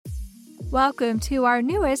Welcome to our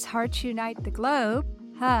newest Hearts Unite the Globe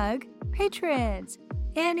Hug patrons.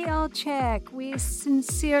 Annie Olchek, we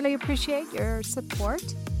sincerely appreciate your support.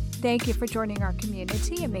 Thank you for joining our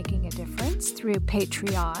community and making a difference through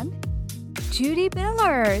Patreon. Judy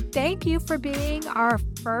Miller, thank you for being our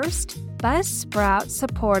first Buzzsprout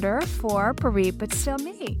supporter for Bereaved But Still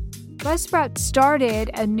Me. Buzzsprout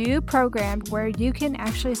started a new program where you can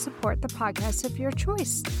actually support the podcast of your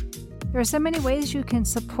choice. There are so many ways you can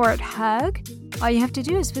support HUG. All you have to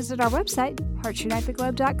do is visit our website,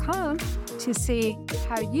 heartsunitetheglobe.com, to see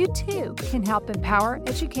how you too can help empower,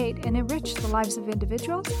 educate, and enrich the lives of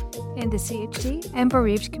individuals in the CHD and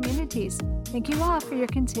bereaved communities. Thank you all for your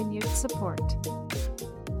continued support.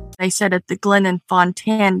 They said if the Glenn and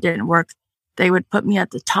Fontan didn't work, they would put me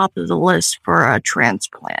at the top of the list for a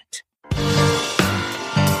transplant.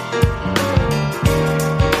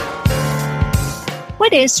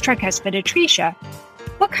 What is tricuspid atresia?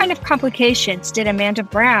 What kind of complications did Amanda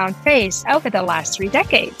Brown face over the last 3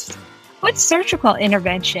 decades? What surgical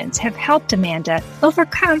interventions have helped Amanda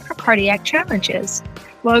overcome her cardiac challenges?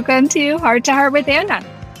 Welcome to Heart with Anna.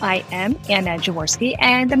 I am Anna Jaworski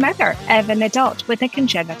and the mother of an adult with a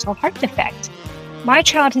congenital heart defect. My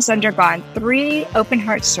child has undergone 3 open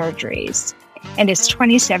heart surgeries and is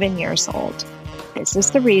 27 years old. This is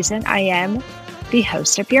the reason I am the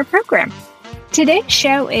host of your program. Today's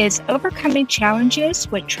show is Overcoming Challenges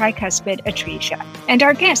with Tricuspid Atresia, and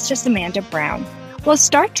our guest is Amanda Brown. We'll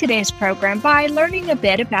start today's program by learning a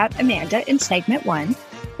bit about Amanda in segment 1.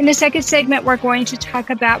 In the second segment, we're going to talk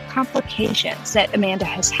about complications that Amanda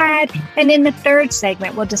has had, and in the third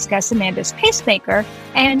segment, we'll discuss Amanda's pacemaker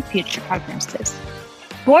and future prognosis.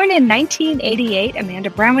 Born in 1988, Amanda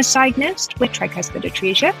Brown was diagnosed with tricuspid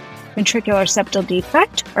atresia, ventricular septal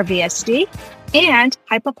defect, or VSD, and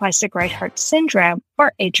hypoplastic right heart syndrome,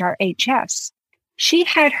 or HRHS. She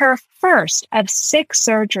had her first of 6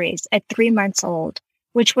 surgeries at 3 months old,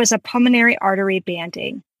 which was a pulmonary artery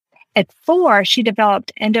banding. At 4, she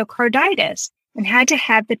developed endocarditis and had to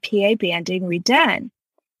have the PA banding redone.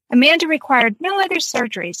 Amanda required no other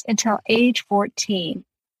surgeries until age 14,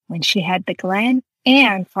 when she had the Glenn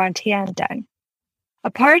and Fontan done.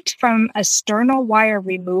 Apart from a sternal wire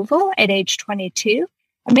removal at age 22,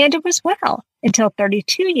 Amanda was well until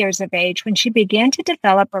 32 years of age when she began to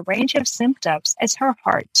develop a range of symptoms as her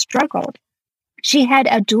heart struggled. She had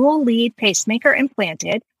a dual lead pacemaker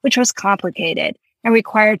implanted, which was complicated and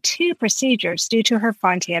required 2 procedures due to her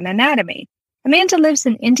Fontan anatomy. Amanda lives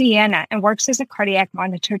in Indiana and works as a cardiac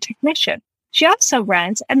monitor technician. She also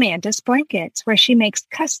runs Amanda's Blankets, where she makes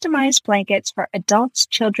customized blankets for adults,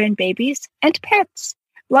 children, babies, and pets.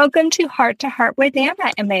 Welcome to Heart with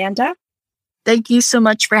Anna, Amanda. Thank you so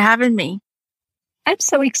much for having me. I'm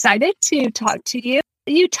so excited to talk to you.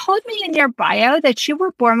 You told me in your bio that you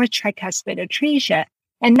were born with tricuspid atresia,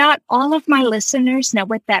 and not all of my listeners know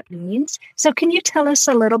what that means. So can you tell us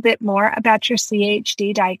a little bit more about your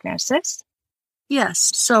CHD diagnosis?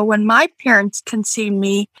 Yes. So when my parents conceived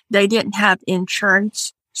me, they didn't have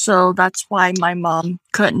insurance. So that's why my mom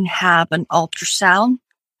couldn't have an ultrasound.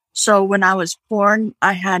 So when I was born,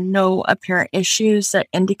 I had no apparent issues that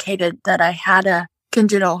indicated that I had a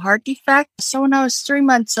congenital heart defect. So when I was 3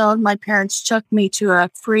 months old, my parents took me to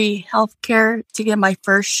a free healthcare to get my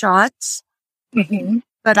first shots. Mm-hmm.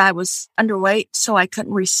 But I was underweight, so I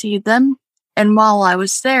couldn't receive them. And while I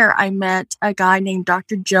was there, I met a guy named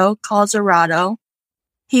Dr. Joe Calzarato.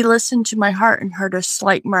 He listened to my heart and heard a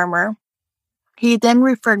slight murmur. He then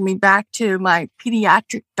referred me back to my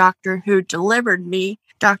pediatric doctor who delivered me,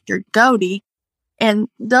 Dr. Doty. And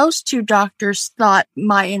those 2 doctors thought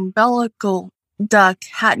my umbilical duct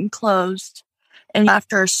hadn't closed. And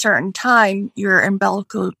after a certain time, your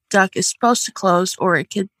umbilical duct is supposed to close or it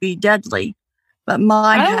could be deadly. But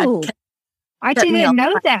mine I didn't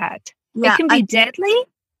know that. Yeah, it can be deadly?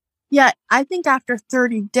 Yeah, I think after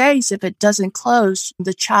 30 days, if it doesn't close,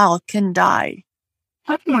 the child can die.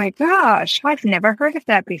 Oh my gosh, I've never heard of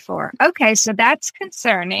that before. Okay, so that's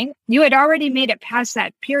concerning. You had already made it past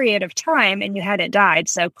that period of time and you hadn't died,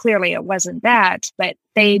 so clearly it wasn't that, but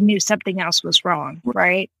they knew something else was wrong,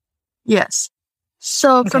 right? Yes.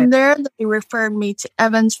 So from there, they referred me to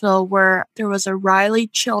Evansville, where there was a Riley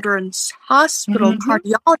Children's Hospital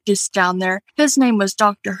cardiologist down there. His name was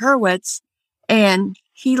Dr. Hurwitz, and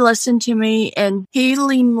he listened to me, and he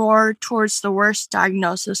leaned more towards the worst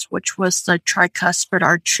diagnosis, which was the tricuspid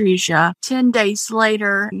atresia. 10 days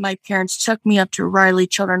later, my parents took me up to Riley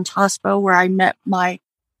Children's Hospital, where I met my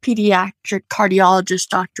pediatric cardiologist,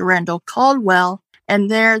 Dr. Randall Caldwell,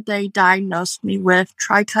 and there they diagnosed me with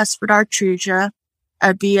tricuspid atresia,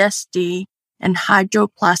 a VSD, and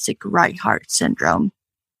hypoplastic right heart syndrome.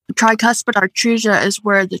 Tricuspid arteria is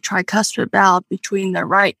where the tricuspid valve between the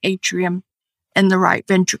right atrium and the right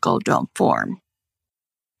ventricle don't form.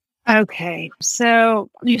 Okay, so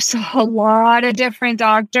you saw a lot of different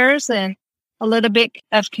doctors and a little bit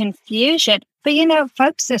of confusion. But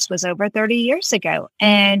folks, this was over 30 years ago,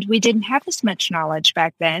 and we didn't have as much knowledge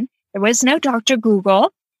back then. There was no Dr.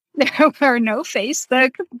 Google. There were no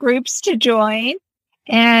Facebook groups to join.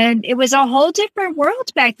 And it was a whole different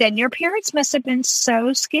world back then. Your parents must have been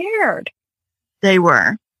so scared. They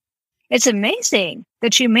were. It's amazing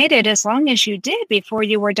that you made it as long as you did before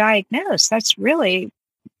you were diagnosed. That's really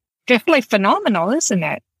phenomenal, isn't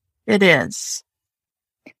it? It is.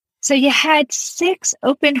 So you had 6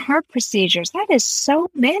 open heart procedures. That is so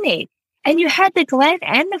many. And you had the Glenn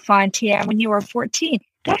and the Fontan when you were 14.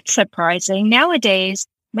 That's surprising. Nowadays,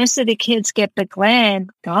 most of the kids get the Glenn,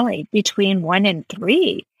 between 1 and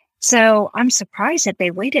 3. So I'm surprised that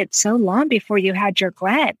they waited so long before you had your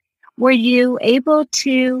Glenn. Were you able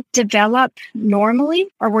to develop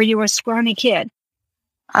normally, or were you a scrawny kid?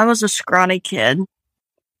 I was a scrawny kid.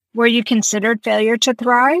 Were you considered failure to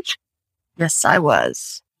thrive? Yes, I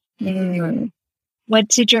was. What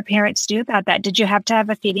did your parents do about that? Did you have to have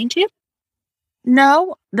a feeding tube?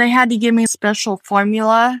 No, they had to give me a special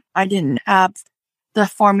formula. I didn't have the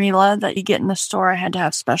formula that you get in the store. I had to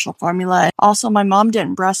have special formula. Also, my mom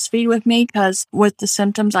didn't breastfeed with me because with the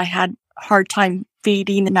symptoms, I had a hard time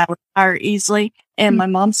feeding and I would tire easily. And my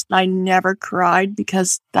mom said I never cried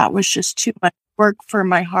because that was just too much work for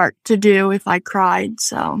my heart to do if I cried.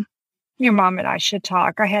 So your mom and I should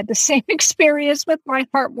talk. I had the same experience with my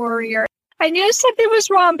heart warrior. I knew something was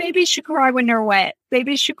wrong. Babies should cry when they're wet.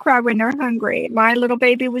 Babies should cry when they're hungry. My little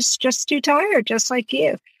baby was just too tired, just like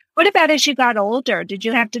you. What about as you got older? Did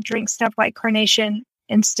you have to drink stuff like Carnation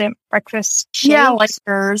instant breakfast shakes? Yeah,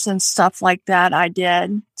 liquors and stuff like that I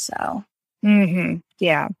did. So.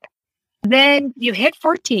 Yeah. Then you hit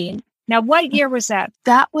 14. Now, what year was that?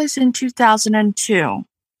 That was in 2002.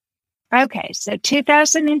 Okay, so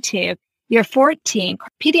 2002, you're 14.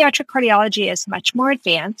 Pediatric cardiology is much more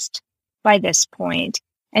advanced by this point.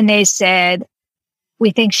 And they said,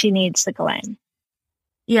 we think she needs the Glenn.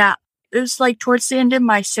 Yeah. It was like towards the end of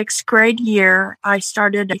my 6th grade year, I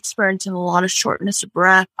started experiencing a lot of shortness of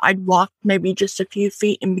breath. I'd walk maybe just a few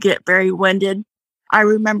feet and get very winded. I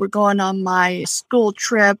remember going on my school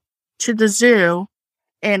trip to the zoo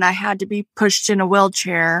and I had to be pushed in a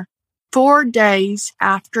wheelchair. 4 days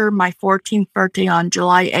after my 14th birthday on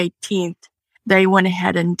July 18th, they went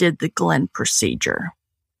ahead and did the Glenn procedure,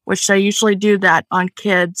 which they usually do that on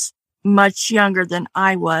kids much younger than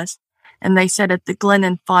I was. And they said if the Glenn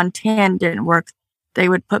and Fontan didn't work, they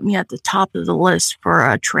would put me at the top of the list for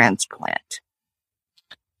a transplant.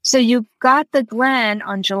 So you got the Glenn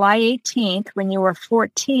on July 18th when you were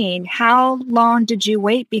 14. How long did you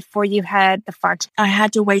wait before you had the Fontan? I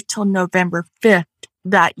had to wait till November 5th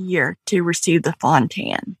that year to receive the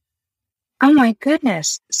Fontan. Oh my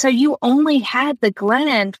goodness. So you only had the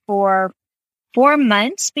Glenn for 4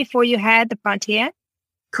 months before you had the Fontan?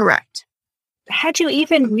 Correct. Had you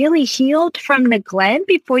even really healed from the Glenn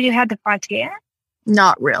before you had the Fontan?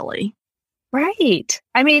 Not really. Right.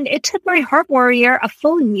 I mean, it took my heart warrior a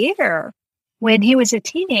full year when he was a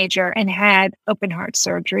teenager and had open heart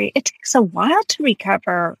surgery. It takes a while to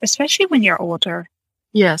recover, especially when you're older.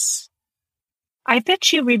 Yes. I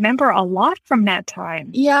bet you remember a lot from that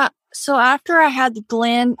time. Yeah. So after I had the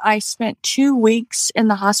Glenn, I spent 2 weeks in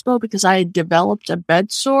the hospital because I had developed a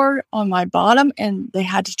bed sore on my bottom and they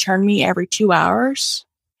had to turn me every 2 hours.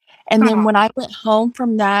 And then when I went home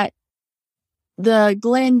from that, the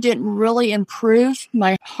Glenn didn't really improve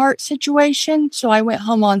my heart situation. So I went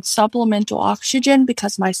home on supplemental oxygen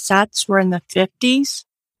because my sats were in the 50s.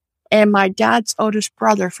 And my dad's oldest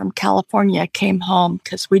brother from California came home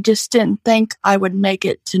because we just didn't think I would make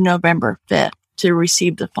it to November 5th. To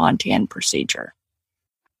receive the Fontan procedure.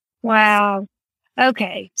 Wow.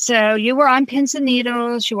 Okay. So you were on pins and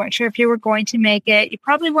needles. You weren't sure if you were going to make it. You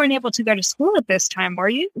probably weren't able to go to school at this time, were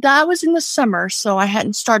you? That was in the summer, so I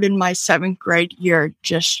hadn't started my 7th grade year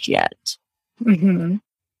just yet.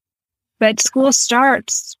 But school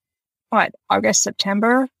starts, August,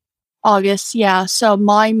 September? August, yeah. So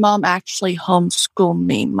my mom actually homeschooled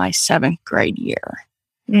me my 7th grade year.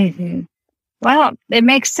 Well, it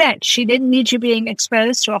makes sense. She didn't need you being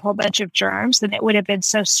exposed to a whole bunch of germs, and it would have been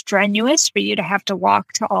so strenuous for you to have to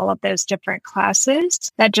walk to all of those different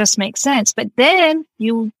classes. That just makes sense. But then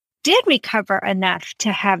you did recover enough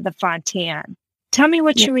to have the Fontan. Tell me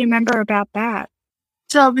what you remember about that.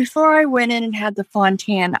 So before I went in and had the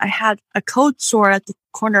Fontan, I had a cold sore at the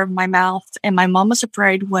corner of my mouth, and my mom was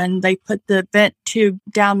afraid when they put the vent tube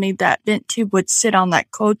down me, that vent tube would sit on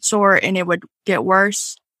that cold sore and it would get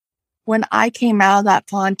worse. When I came out of that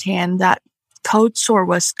Fontan, that cold sore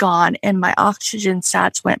was gone, and my oxygen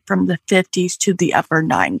sats went from the 50s to the upper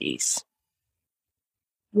 90s.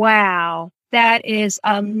 Wow, that is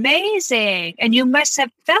amazing. And you must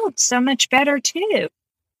have felt so much better too.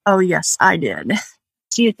 Oh, yes, I did.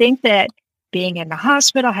 Do you think that being in the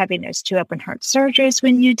hospital, having those 2 open heart surgeries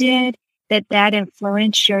when you did, that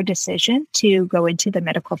influenced your decision to go into the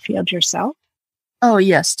medical field yourself? Oh,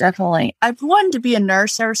 yes, definitely. I've wanted to be a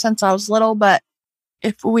nurse ever since I was little, but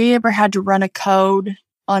if we ever had to run a code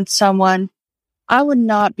on someone, I would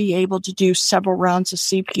not be able to do several rounds of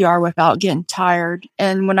CPR without getting tired.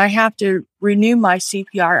 And when I have to renew my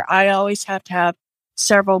CPR, I always have to have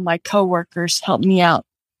several of my coworkers help me out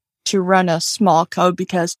to run a small code,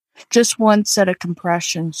 because just one set of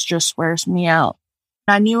compressions just wears me out.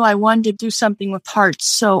 I knew I wanted to do something with hearts,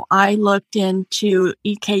 so I looked into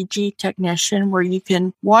EKG technician, where you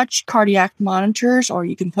can watch cardiac monitors, or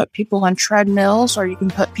you can put people on treadmills, or you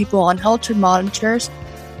can put people on Holter monitors.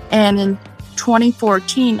 And in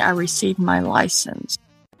 2014, I received my license.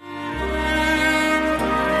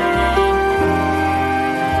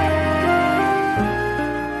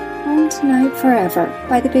 Home Tonight Forever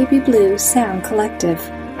by the Baby Blue Sound Collective.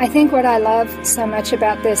 I think what I love so much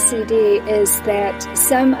about this CD is that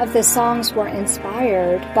some of the songs were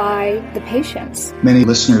inspired by the patients. Many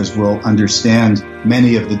listeners will understand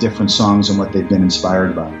many of the different songs and what they've been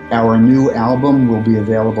inspired by. Our new album will be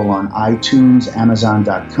available on iTunes,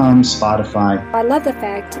 Amazon.com, Spotify. I love the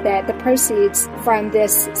fact that the proceeds from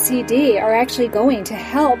this CD are actually going to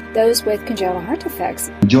help those with congenital heart defects.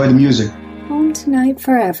 Enjoy the music. Home Tonight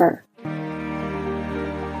Forever.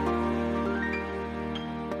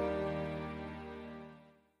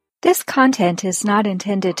 This content is not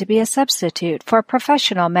intended to be a substitute for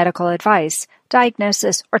professional medical advice,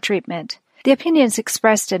 diagnosis, or treatment. The opinions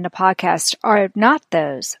expressed in the podcast are not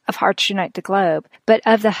those of Hearts Unite the Globe, but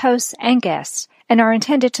of the hosts and guests, and are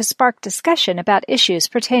intended to spark discussion about issues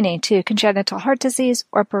pertaining to congenital heart disease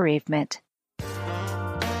or bereavement.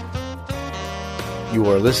 You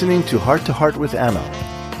are listening to Heart with Anna.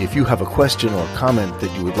 If you have a question or comment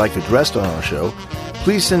that you would like addressed on our show,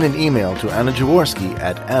 please send an email to Anna Jaworski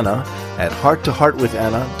at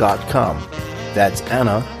anna@hearttoheartwithanna.com. That's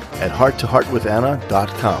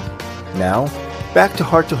anna@hearttoheartwithanna.com. Now, back to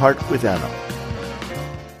Heart with Anna.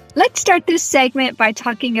 Let's start this segment by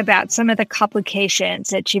talking about some of the complications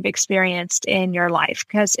that you've experienced in your life,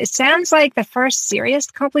 because it sounds like the first serious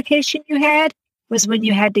complication you had was when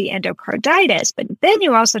you had the endocarditis, but then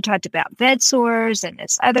you also talked about bed sores and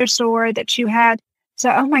this other sore that you had. So,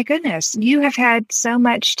 oh my goodness, you have had so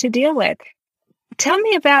much to deal with. Tell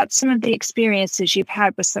me about some of the experiences you've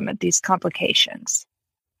had with some of these complications.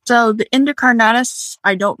 So the endocarditis,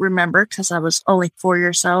 I don't remember because I was only 4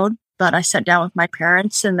 years old, but I sat down with my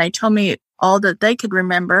parents and they told me all that they could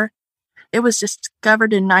remember. It was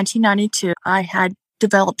discovered in 1992. I had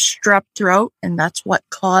developed strep throat, and that's what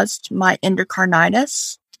caused my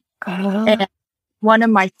endocarditis. And one of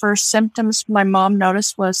my first symptoms my mom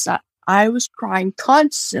noticed was that I was crying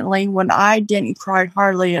constantly when I didn't cry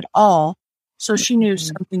hardly at all. So she knew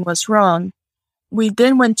something was wrong. We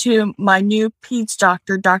then went to my new peds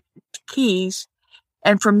doctor, Dr. Keys,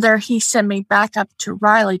 and from there he sent me back up to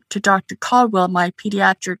Raleigh to Dr. Caldwell, my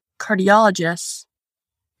pediatric cardiologist.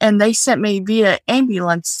 And they sent me via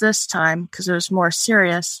ambulance this time because it was more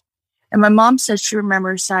serious. And my mom said she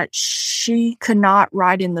remembers that she could not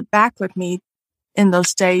ride in the back with me in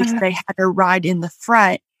those days. They had her ride in the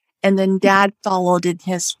front, and then Dad followed in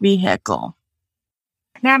his vehicle.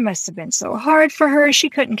 That must have been so hard for her. She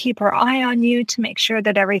couldn't keep her eye on you to make sure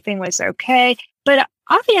that everything was okay. But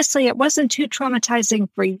obviously it wasn't too traumatizing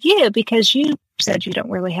for you because you said you don't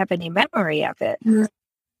really have any memory of it.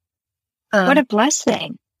 What a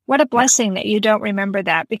blessing. What a blessing that you don't remember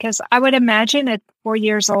that, because I would imagine at 4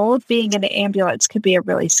 years old, being in the ambulance could be a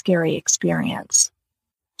really scary experience.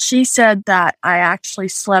 She said that I actually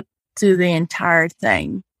slept through the entire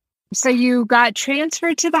thing. So you got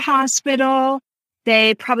transferred to the hospital.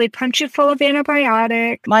 They probably pumped you full of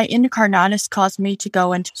antibiotics. My endocarditis caused me to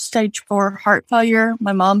go into stage 4 heart failure.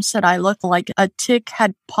 My mom said I looked like a tick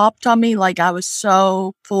had popped on me, like I was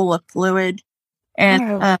so full of fluid.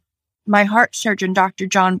 And my heart surgeon, Dr.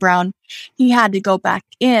 John Brown, he had to go back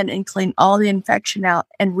in and clean all the infection out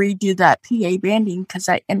and redo that PA banding because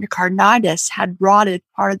that endocarditis had rotted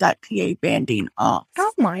part of that PA banding off.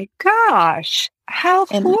 Oh my gosh. How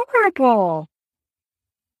horrible.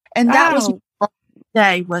 And that was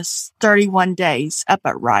day was 31 days up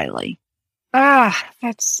at Riley.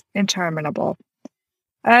 That's interminable.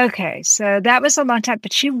 Okay, so that was a long time,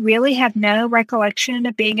 but you really have no recollection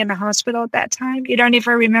of being in the hospital at that time? You don't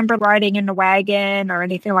even remember riding in the wagon or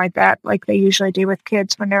anything like that, like they usually do with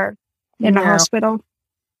kids when they're in the hospital?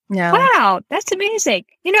 No. Wow, that's amazing.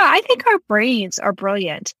 I think our brains are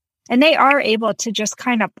brilliant, and they are able to just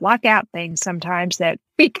kind of block out things sometimes that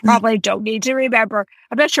we probably don't need to remember.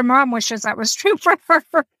 I bet your mom wishes that was true for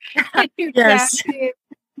her. Yes.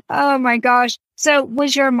 Oh my gosh. So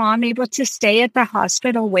was your mom able to stay at the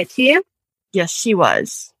hospital with you? Yes, she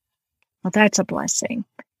was. Well, that's a blessing.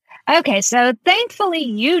 Okay, so thankfully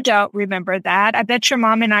you don't remember that. I bet your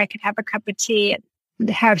mom and I could have a cup of tea and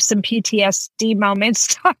have some PTSD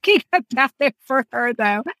moments talking about it for her,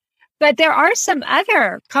 though. But there are some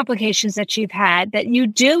other complications that you've had that you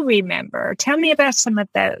do remember. Tell me about some of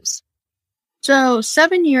those. So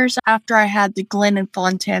 7 years after I had the Glenn and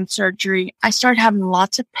Fontan surgery, I started having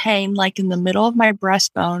lots of pain, like in the middle of my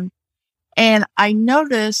breastbone. And I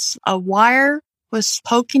noticed a wire was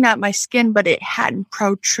poking at my skin, but it hadn't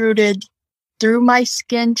protruded through my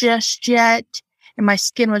skin just yet. And my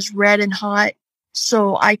skin was red and hot.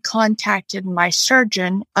 So I contacted my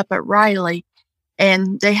surgeon up at Riley,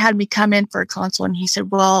 and they had me come in for a consult. And he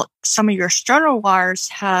said, well, some of your sternal wires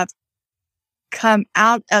have come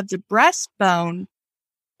out of the breastbone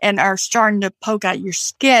and are starting to poke at your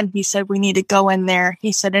skin. He said, we need to go in there.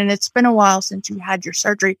 He said, and it's been a while since you had your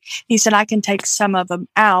surgery. He said, I can take some of them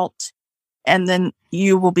out and then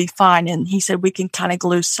you will be fine. And he said, we can kind of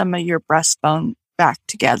glue some of your breastbone back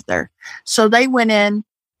together. So they went in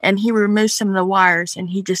and he removed some of the wires and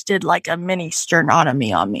he just did like a mini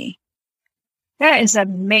sternotomy on me. That is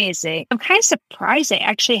amazing. I'm kind of surprised they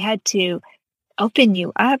actually had to open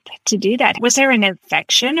you up to do that. Was there an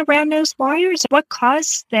infection around those wires? What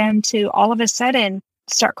caused them to all of a sudden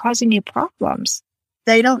start causing you problems?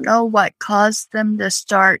 They don't know what caused them to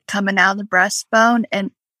start coming out of the breastbone. And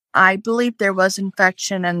I believe there was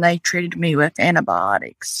infection and they treated me with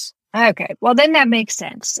antibiotics. Okay. Well, then that makes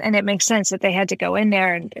sense. And it makes sense that they had to go in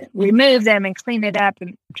there and remove them and clean it up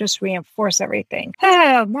and just reinforce everything.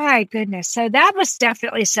 Oh, my goodness. So that was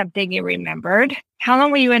definitely something you remembered. How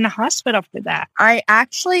long were you in the hospital for that? I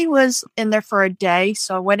actually was in there for a day.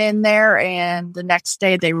 So I went in there and the next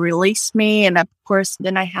day they released me. And of course,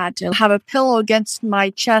 then I had to have a pillow against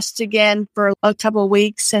my chest again for a couple of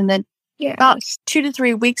weeks. And then about 2 to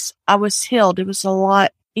 3 weeks, I was healed. It was a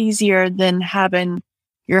lot easier than having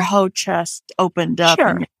your whole chest opened up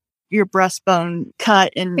and your breastbone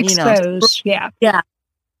cut and, exposed. Yeah.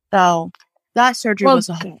 So that surgery was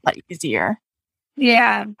a whole lot easier.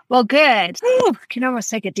 Yeah. Well, good. Ooh, can almost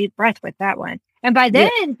take a deep breath with that one. And by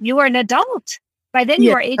then you were an adult. By then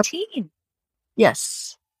you were 18.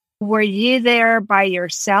 Yes. Were you there by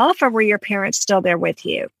yourself or were your parents still there with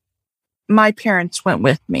you? My parents went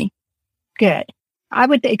with me. Good. I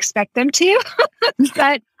would expect them to,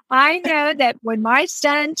 but I know that when my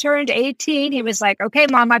son turned 18, he was like, okay,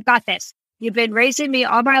 Mom, I've got this. You've been raising me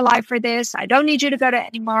all my life for this. I don't need you to go to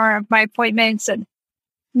any more of my appointments. And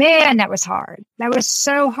man, that was hard. That was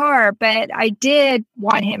so hard. But I did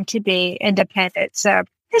want him to be independent. So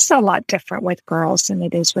it's a lot different with girls than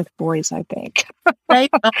it is with boys, I think. They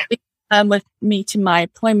come with me to my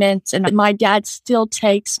appointments. And my dad still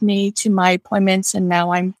takes me to my appointments. And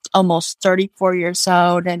now I'm almost 34 years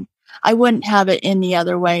old. And I wouldn't have it any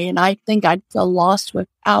other way. And I think I'd feel lost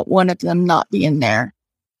without one of them not being there.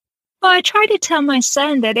 Well, I try to tell my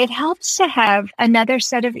son that it helps to have another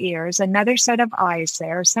set of ears, another set of eyes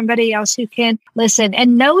there, somebody else who can listen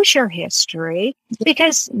and knows your history,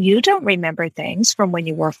 because you don't remember things from when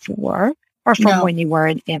you were 4 or from when you were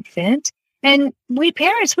an infant. And we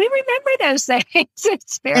parents, we remember those things.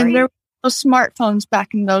 It's very... And there were no smartphones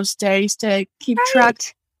back in those days to keep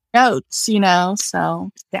track notes,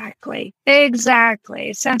 so. Exactly.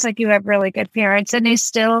 It sounds like you have really good parents. And they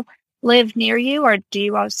still live near you, or do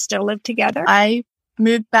you all still live together? I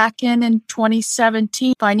moved back in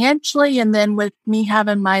 2017 financially, and then with me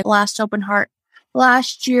having my last open heart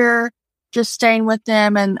last year, just staying with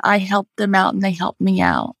them, and I helped them out and they helped me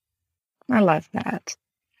out. I love that.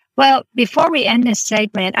 Well, before we end this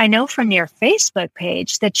segment, I know from your Facebook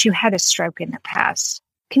page that you had a stroke in the past.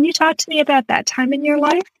 Can you talk to me about that time in your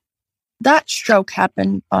life? That stroke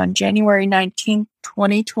happened on January 19th,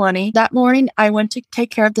 2020. That morning, I went to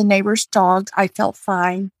take care of the neighbor's dog. I felt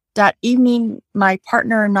fine. That evening, my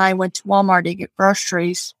partner and I went to Walmart to get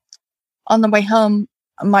groceries. On the way home,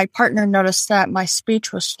 my partner noticed that my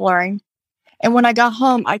speech was slurring. And when I got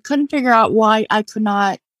home, I couldn't figure out why I could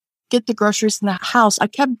not get the groceries in the house. I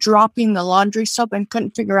kept dropping the laundry soap and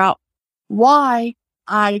couldn't figure out why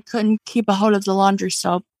I couldn't keep a hold of the laundry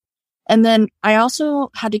soap. And then I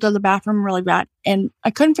also had to go to the bathroom really bad. And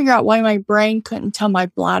I couldn't figure out why my brain couldn't tell my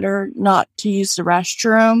bladder not to use the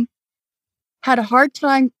restroom. Had a hard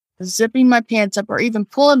time zipping my pants up or even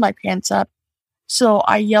pulling my pants up. So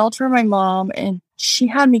I yelled for my mom and she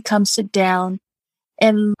had me come sit down.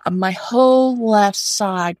 And my whole left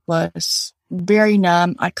side was very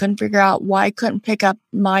numb. I couldn't figure out why I couldn't pick up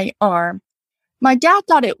my arm. My dad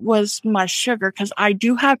thought it was my sugar because I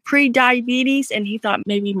do have pre-diabetes, and he thought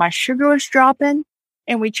maybe my sugar was dropping.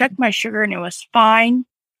 And we checked my sugar and it was fine.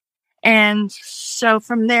 And so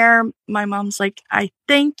from there, my mom's like, I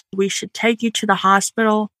think we should take you to the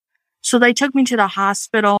hospital. So they took me to the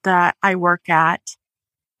hospital that I work at.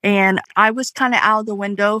 And I was kind of out of the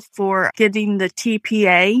window for getting the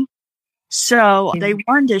TPA. So they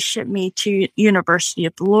wanted to ship me to University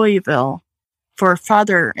of Louisville for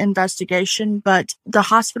further investigation. But the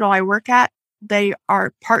hospital I work at, they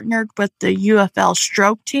are partnered with the UFL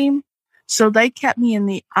stroke team. So they kept me in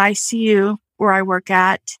the ICU where I work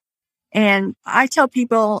at. And I tell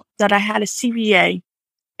people that I had a CVA.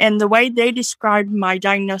 And the way they described my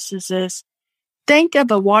diagnosis is, think of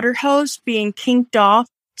a water hose being kinked off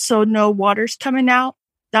so no water's coming out.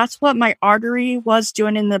 That's what my artery was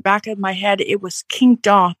doing in the back of my head. It was kinked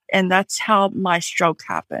off, and that's how my stroke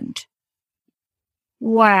happened.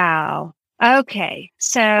 Wow. Okay.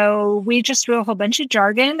 So we just threw a whole bunch of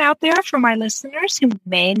jargon out there for my listeners who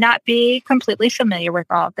may not be completely familiar with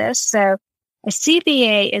all this. So a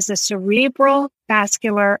CVA is a cerebral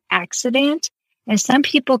vascular accident, and some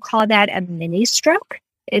people call that a mini stroke.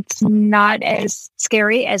 It's not as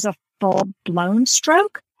scary as a full-blown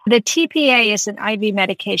stroke. The TPA is an IV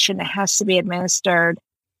medication that has to be administered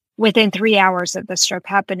within 3 hours of the stroke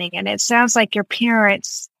happening. And it sounds like your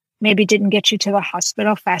parents maybe didn't get you to the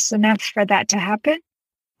hospital fast enough for that to happen.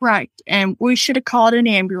 Right. And we should have called an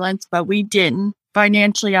ambulance, but we didn't.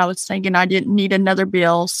 Financially, I was thinking I didn't need another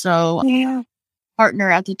bill. So my partner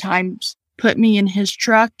at the time put me in his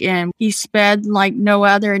truck and he sped like no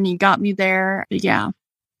other and he got me there. Yeah.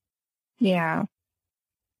 Yeah.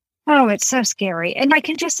 Oh, it's so scary. And I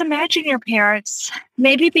can just imagine your parents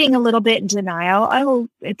maybe being a little bit in denial. Oh,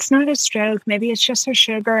 it's not a stroke. Maybe it's just her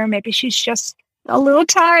sugar. Maybe she's just a little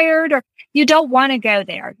tired. Or you don't want to go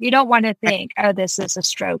there. You don't want to think, oh, this is a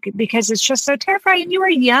stroke, because it's just so terrifying. You're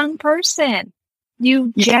a young person.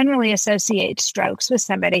 You generally associate strokes with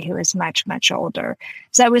somebody who is much, much older.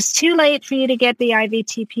 So it was too late for you to get the IV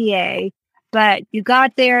TPA, but you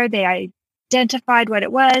got there. They identified what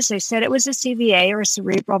it was. They said it was a CVA, or a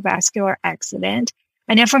cerebral vascular accident.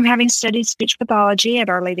 I know from having studied speech pathology at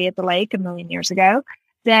Our Lady of the Lake a million years ago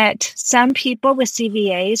that some people with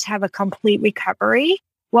CVAs have a complete recovery.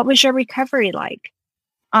 What was your recovery like?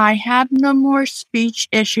 I have no more speech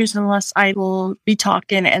issues unless I will be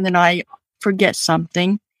talking and then I forget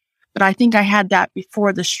something. But I think I had that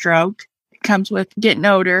before the stroke. It comes with getting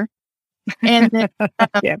older. And then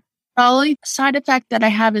the only side effect that I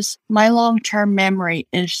have is my long-term memory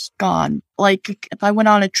is gone. Like if I went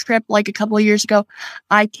on a trip like a couple of years ago,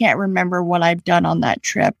 I can't remember what I've done on that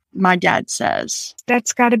trip, my dad says.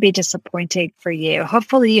 That's got to be disappointing for you.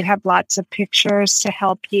 Hopefully you have lots of pictures to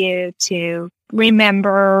help you to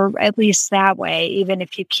remember at least that way, even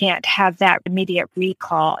if you can't have that immediate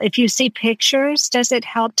recall. If you see pictures, does it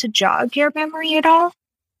help to jog your memory at all?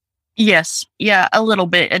 Yes. Yeah, a little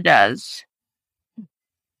bit it does.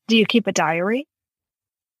 Do you keep a diary?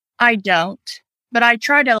 I don't, but I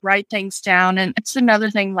try to write things down. And it's another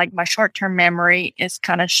thing, like my short-term memory is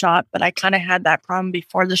kind of shot, but I kind of had that problem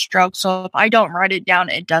before the stroke. So if I don't write it down,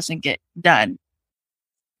 it doesn't get done.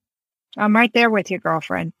 I'm right there with you,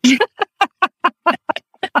 girlfriend.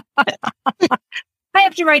 I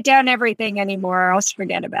have to write down everything anymore, or else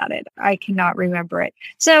forget about it. I cannot remember it.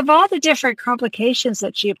 So of all the different complications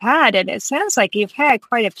that you've had, and it sounds like you've had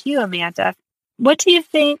quite a few, Amanda, what do you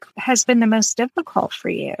think has been the most difficult for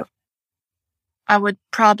you? I would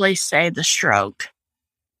probably say the stroke.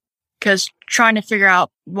 Because trying to figure out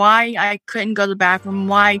why I couldn't go to the bathroom,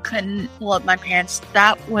 why I couldn't pull up my pants,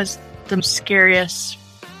 that was the scariest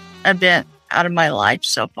event out of my life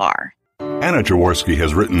so far. Anna Jaworski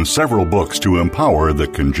has written several books to empower the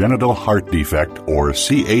congenital heart defect, or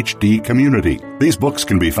CHD, community. These books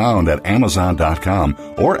can be found at Amazon.com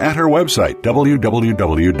or at her website,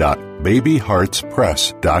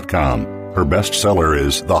 www.babyheartspress.com. Her bestseller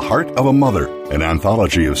is The Heart of a Mother, an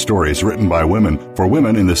anthology of stories written by women for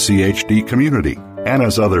women in the CHD community.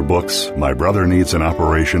 Anna's other books, My Brother Needs an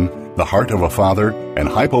Operation, The Heart of a Father, and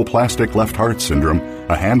Hypoplastic Left Heart Syndrome,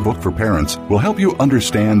 a handbook for parents, will help you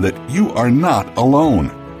understand that you are not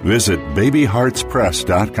alone. Visit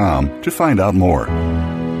babyheartspress.com to find out more.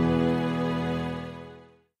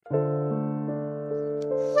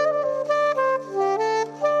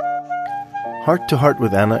 Heart to Heart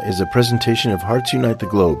with Anna is a presentation of Hearts Unite the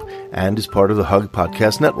Globe and is part of the HUG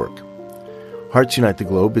Podcast Network. Hearts Unite the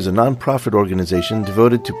Globe is a non-profit organization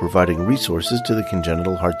devoted to providing resources to the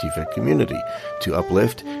congenital heart defect community to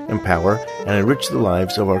uplift, empower, and enrich the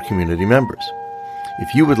lives of our community members.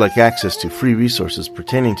 If you would like access to free resources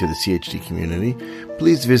pertaining to the CHD community,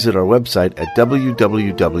 please visit our website at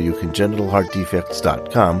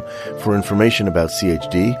www.congenitalheartdefects.com for information about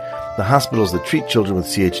CHD, the hospitals that treat children with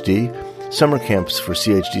CHD, summer camps for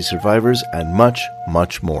CHD survivors, and much,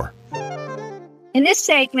 much more. In this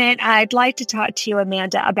segment, I'd like to talk to you,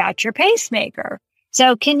 Amanda, about your pacemaker.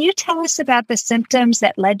 So can you tell us about the symptoms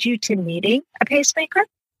that led you to needing a pacemaker?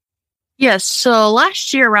 Yes. So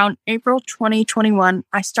last year, around April 2021,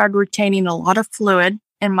 I started retaining a lot of fluid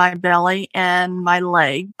in my belly and my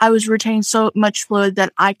leg. I was retaining so much fluid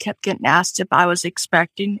that I kept getting asked if I was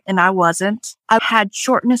expecting, and I wasn't. I had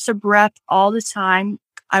shortness of breath all the time.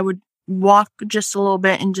 I would walk just a little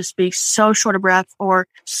bit and just be so short of breath or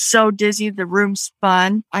so dizzy the room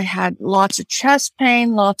spun. I had lots of chest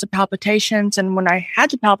pain, lots of palpitations. And when I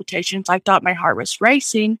had the palpitations, I thought my heart was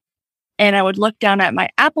racing. And I would look down at my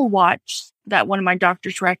Apple Watch that one of my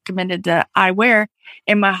doctors recommended that I wear,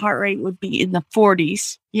 and my heart rate would be in the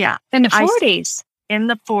 40s. Yeah. In the 40s? In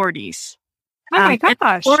the 40s. Oh my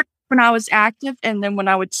gosh. When I was active, and then when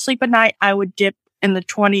I would sleep at night, I would dip in the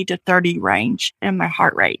 20 to 30 range in my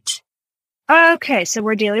heart rate. Okay, so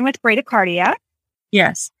we're dealing with bradycardia.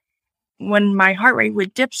 Yes. When my heart rate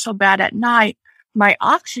would dip so bad at night, my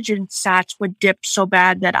oxygen sats would dip so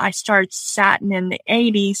bad that I started satting in the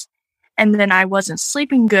 80s. And then I wasn't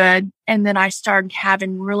sleeping good. And then I started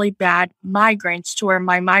having really bad migraines to where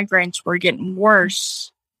my migraines were getting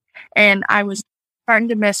worse. And I was starting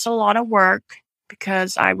to miss a lot of work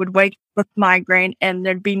because I would wake up with migraine and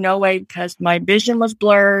there'd be no way because my vision was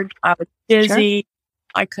blurred. I was dizzy. Sure.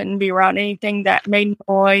 I couldn't be around anything that made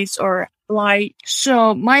noise or light.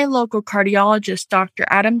 So my local cardiologist, Dr.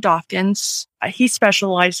 Adam Dawkins, he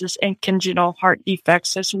specializes in congenital heart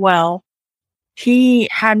defects as well. He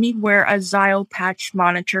had me wear a Zio patch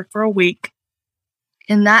monitor for a week.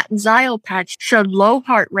 And that Zio patch showed low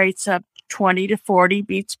heart rates of 20 to 40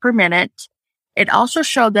 beats per minute. It also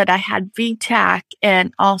showed that I had VTAC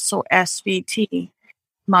and also SVT.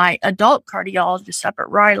 My adult cardiologist up at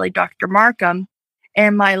Riley, Dr. Markham,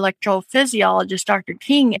 and my electrophysiologist, Dr.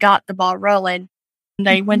 King, got the ball rolling.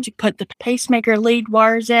 They went to put the pacemaker lead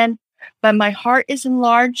wires in, but my heart is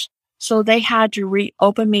enlarged. So they had to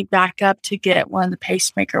reopen me back up to get one of the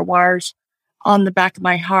pacemaker wires on the back of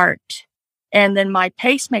my heart. And then my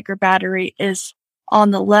pacemaker battery is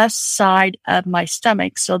on the left side of my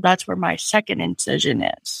stomach. So that's where my second incision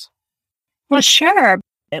is. Well, sure.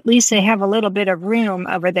 At least they have a little bit of room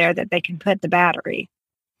over there that they can put the battery.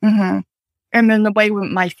 Mm-hmm. And then the way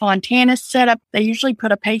my Fontana is set up, they usually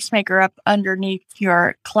put a pacemaker up underneath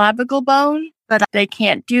your clavicle bone. But they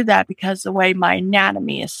can't do that because the way my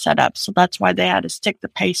anatomy is set up. So that's why they had to stick the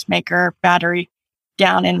pacemaker battery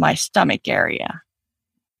down in my stomach area.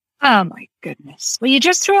 Oh, my goodness. Well, you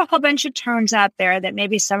just threw a whole bunch of terms out there that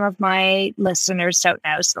maybe some of my listeners don't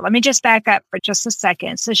know. So let me just back up for just a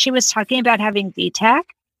second. So she was talking about having VTAC,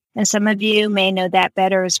 and some of you may know that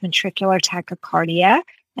better as ventricular tachycardia.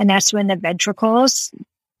 And that's when the ventricles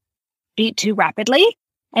beat too rapidly.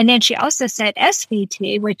 And then she also said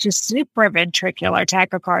SVT, which is supraventricular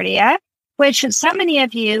tachycardia, which so many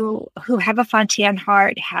of you who have a Fontan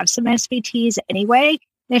heart have some SVTs anyway.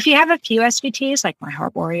 And if you have a few SVTs, like my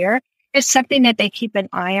Heart Warrior, it's something that they keep an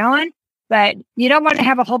eye on. But you don't want to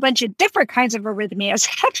have a whole bunch of different kinds of arrhythmias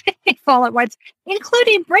happening all at once,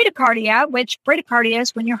 including bradycardia, which bradycardia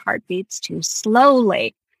is when your heart beats too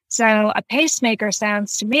slowly. So a pacemaker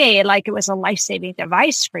sounds to me like it was a life-saving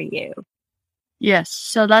device for you. Yes,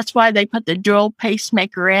 so that's why they put the dual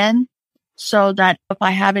pacemaker in, so that if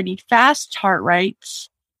I have any fast heart rates,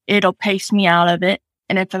 it'll pace me out of it.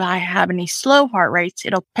 And if I have any slow heart rates,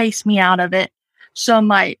 it'll pace me out of it. So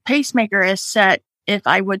my pacemaker is set, if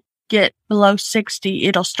I would get below 60,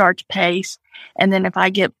 it'll start to pace. And then if I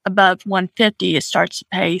get above 150, it starts to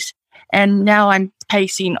pace. And now I'm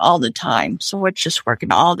pacing all the time. So it's just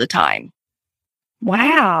working all the time.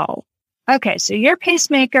 Wow. Okay, so your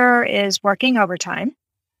pacemaker is working overtime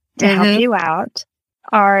to help you out.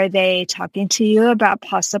 Are they talking to you about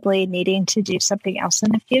possibly needing to do something else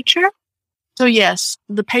in the future? So yes,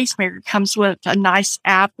 the pacemaker comes with a nice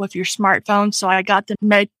app with your smartphone. So I got the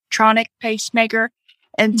Medtronic pacemaker,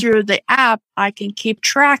 and through the app, I can keep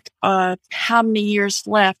track of how many years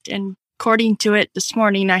left. And according to it this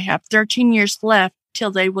morning, I have 13 years left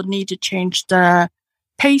till they will need to change the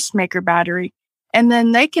pacemaker battery. And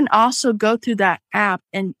then they can also go through that app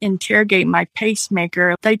and interrogate my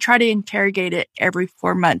pacemaker. They try to interrogate it every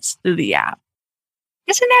 4 months through the app.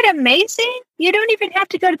 Isn't that amazing? You don't even have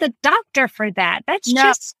to go to the doctor for that.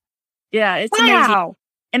 Yeah, it's amazing.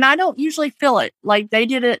 And I don't usually feel it. Like they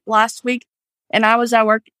did it last week and I was at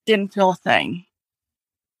work, didn't feel a thing.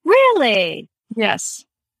 Really? Yes.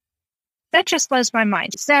 That just blows my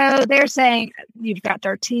mind. So they're saying you've got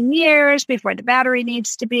 13 years before the battery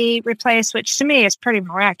needs to be replaced, which to me is pretty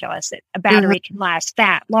miraculous that a battery can last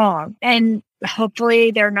that long. And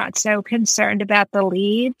hopefully they're not so concerned about the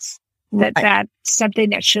leads, that's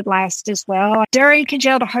something that should last as well. During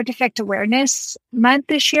Congenital Heart Defect Awareness Month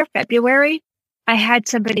this year, February, I had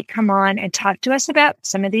somebody come on and talk to us about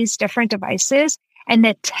some of these different devices and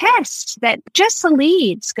the tests that just the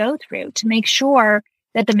leads go through to make sure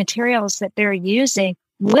that the materials that they're using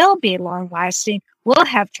will be long-lasting, will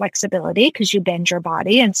have flexibility because you bend your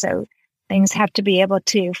body. And so things have to be able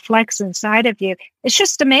to flex inside of you. It's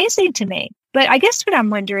just amazing to me. But I guess what I'm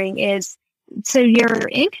wondering is, so you're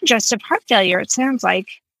in congestive heart failure, it sounds like,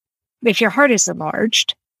 if your heart is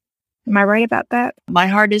enlarged. Am I right about that? My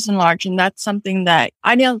heart is enlarged, and that's something that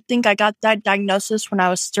I don't think I got that diagnosis when I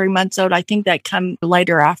was 3 months old. I think that came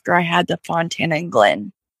later after I had the Fontana and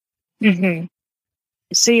Glenn. Mm-hmm.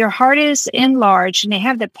 So your heart is enlarged and they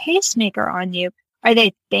have the pacemaker on you. Are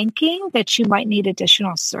they thinking that you might need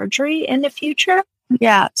additional surgery in the future?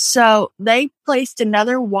 Yeah. So they placed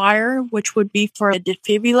another wire, which would be for a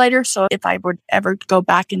defibrillator. So if I would ever go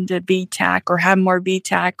back into VTAC or have more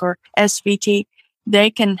VTAC or SVT,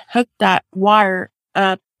 they can hook that wire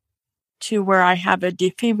up to where I have a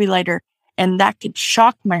defibrillator, and that could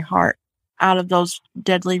shock my heart out of those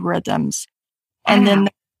deadly rhythms. And then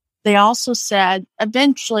they also said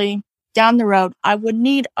eventually down the road, I would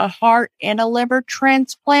need a heart and a liver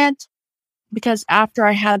transplant because after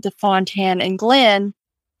I had the Fontana and Glenn,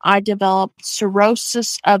 I developed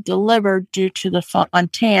cirrhosis of the liver due to the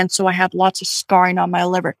Fontana. So I have lots of scarring on my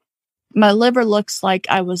liver. My liver looks like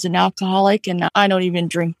I was an alcoholic and I don't even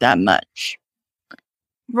drink that much.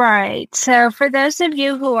 Right. So for those of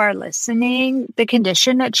you who are listening, the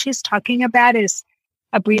condition that she's talking about is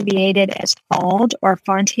abbreviated as FALD, or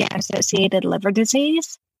Fontana-associated liver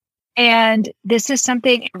disease. And this is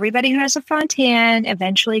something everybody who has a Fontana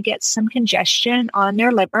eventually gets some congestion on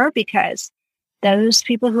their liver because those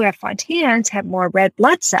people who have Fontanes have more red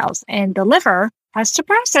blood cells, and the liver has to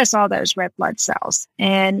process all those red blood cells,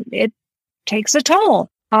 and it takes a toll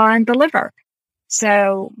on the liver.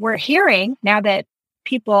 So we're hearing now that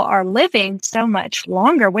people are living so much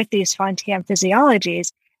longer with these Fontana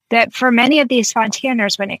physiologies that for many of these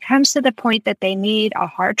Fontaners, when it comes to the point that they need a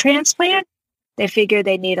heart transplant, they figure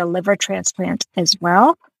they need a liver transplant as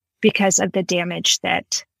well because of the damage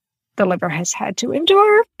that the liver has had to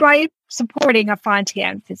endure by supporting a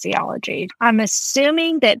Fontana physiology. I'm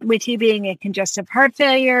assuming that with you being in congestive heart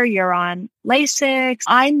failure, you're on Lasix.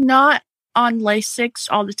 I'm not on Lasix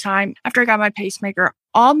all the time. After I got my pacemaker,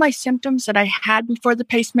 all my symptoms that I had before the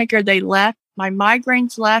pacemaker, they left. My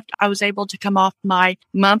migraines left. I was able to come off my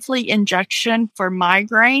monthly injection for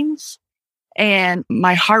migraines and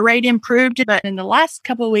my heart rate improved. But in the last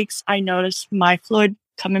couple of weeks, I noticed my fluid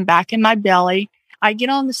coming back in my belly. I get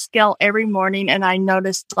on the scale every morning and I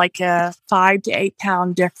noticed like a 5 to 8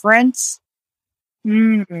 pound difference.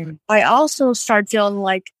 I also started feeling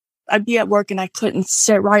like I'd be at work and I couldn't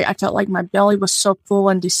sit right. I felt like my belly was so full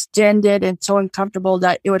and distended and so uncomfortable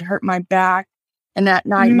that it would hurt my back. And at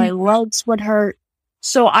night, my legs would hurt.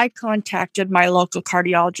 So I contacted my local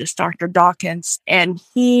cardiologist, Dr. Dawkins, and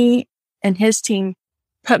he and his team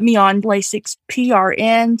put me on Lasix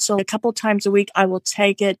PRN. So a couple times a week, I will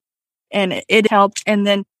take it, and it helped. And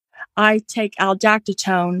then I take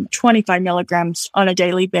aldactone, 25 milligrams on a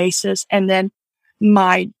daily basis. And then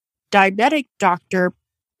my diabetic doctor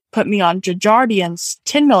put me on Jardiance,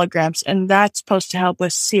 10 milligrams, and that's supposed to help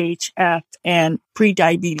with CHF and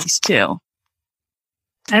prediabetes too.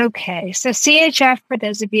 Okay, so CHF, for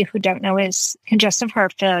those of you who don't know, is congestive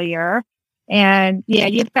heart failure. And yeah,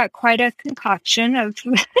 you've got quite a concoction of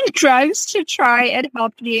drugs to try and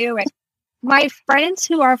help you. And my friends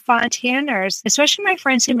who are Fontaners, especially my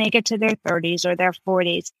friends who make it to their 30s or their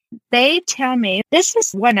 40s, they tell me this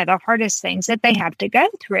is one of the hardest things that they have to go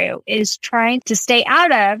through is trying to stay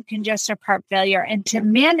out of congestive heart failure and to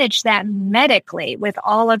manage that medically with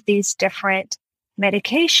all of these different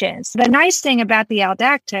medications. The nice thing about the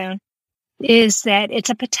aldactone is that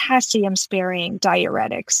it's a potassium-sparing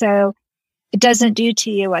diuretic. So it doesn't do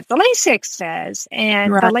to you what the Lasix says.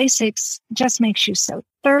 And the Lasix just makes you so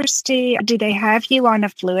thirsty. Do they have you on a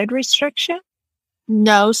fluid restriction?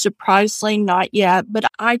 No, surprisingly not yet. But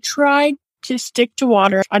I tried to stick to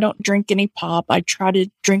water. I don't drink any pop. I try to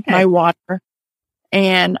drink my water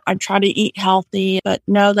and I try to eat healthy, but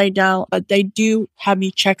no, they don't. But they do have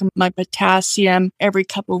me check my potassium every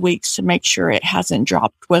couple of weeks to make sure it hasn't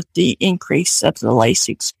dropped with the increase of the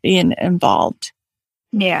Lasix being involved.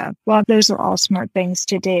 Yeah. Well, those are all smart things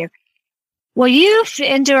to do. Well, you've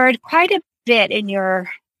endured quite a bit in your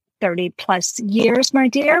 30 plus years, my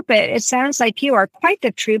dear, but it sounds like you are quite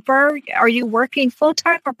the trooper. Are you working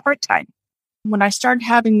full-time or part-time? When I started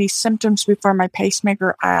having these symptoms before my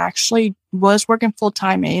pacemaker, I actually was working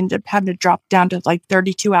full-time. I ended up having to drop down to like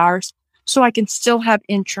 32 hours so I can still have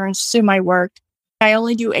insurance through my work. I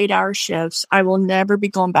only do 8-hour shifts. I will never be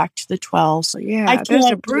going back to the 12s. Yeah,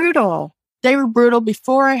 those are brutal. They were brutal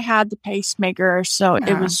before I had the pacemaker, so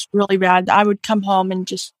it was really bad. I would come home and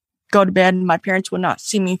just go to bed and my parents would not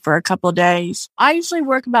see me for a couple of days. I usually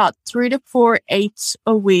work about 3 to 4 8s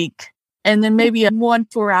a week and then maybe a 1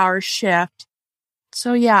 4-hour shift.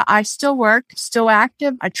 So yeah, I still work, still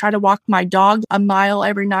active. I try to walk my dog a mile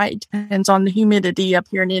every night. It depends on the humidity up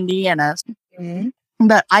here in Indiana. Mm-hmm.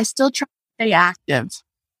 But I still try to stay active.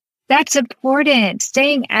 That's important.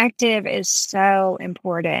 Staying active is so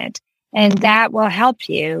important. And that will help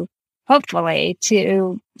you, hopefully,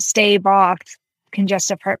 to stave off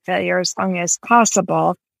congestive heart failure as long as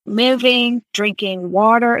possible. Moving, drinking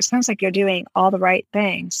water. It sounds like you're doing all the right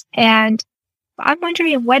things. And I'm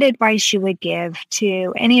wondering what advice you would give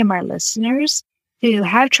to any of my listeners who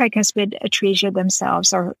have tricuspid atresia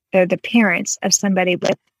themselves or they're the parents of somebody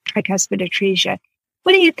with tricuspid atresia.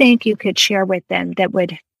 What do you think you could share with them that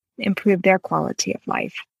would improve their quality of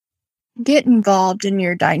life? Get involved in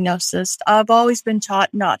your diagnosis. I've always been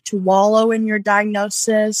taught not to wallow in your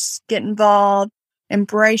diagnosis. Get involved.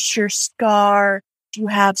 Embrace your scar. You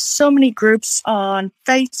have so many groups on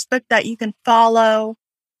Facebook that you can follow.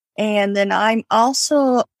 And then I'm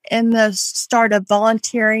also in the start of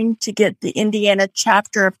volunteering to get the Indiana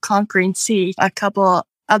chapter of Conquering C, a couple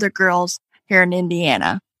other girls here in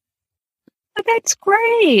Indiana. Oh, that's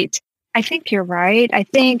great. I think you're right. I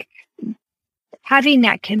think having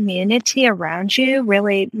that community around you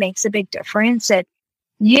really makes a big difference. That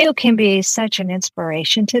you can be such an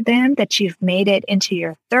inspiration to them that you've made it into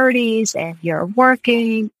your 30s and you're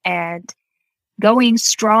working and going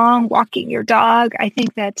strong, walking your dog. I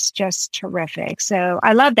think that's just terrific. So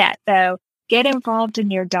I love that, though. Get involved in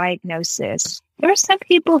your diagnosis. There are some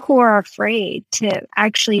people who are afraid to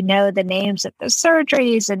actually know the names of the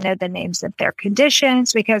surgeries and know the names of their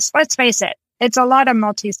conditions because, let's face it, it's a lot of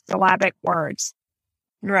multisyllabic words.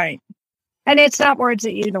 Right. And it's not words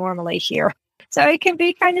that you normally hear. So it can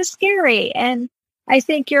be kind of scary. And I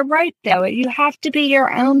think you're right, though. You have to be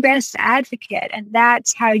your own best advocate. And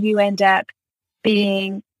that's how you end up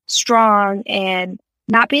being strong and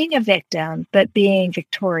not being a victim, but being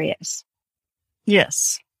victorious.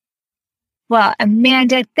 Yes. Well,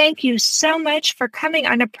 Amanda, thank you so much for coming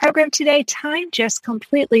on the program today. Time just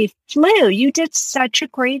completely flew. You did such a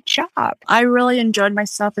great job. I really enjoyed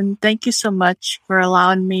myself, and thank you so much for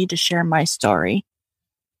allowing me to share my story.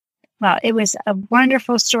 Well, it was a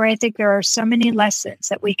wonderful story. I think there are so many lessons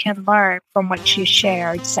that we can learn from what you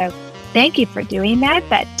shared. So thank you for doing that.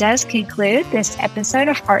 That does conclude this episode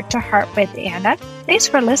of Heart to Heart with Anna. Thanks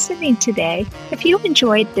for listening today. If you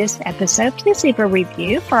enjoyed this episode, please leave a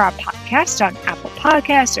review for our podcast on Apple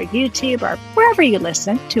Podcasts or YouTube or wherever you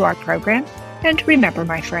listen to our program. And remember,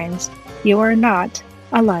 my friends, you are not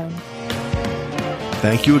alone.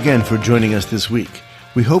 Thank you again for joining us this week.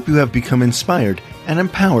 We hope you have become inspired and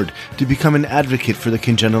empowered to become an advocate for the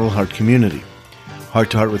congenital heart community.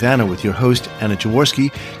 Heart to Heart with Anna with your host, Anna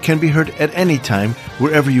Jaworski, can be heard at any time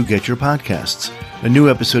wherever you get your podcasts. A new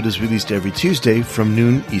episode is released every Tuesday from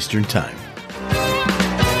noon Eastern Time.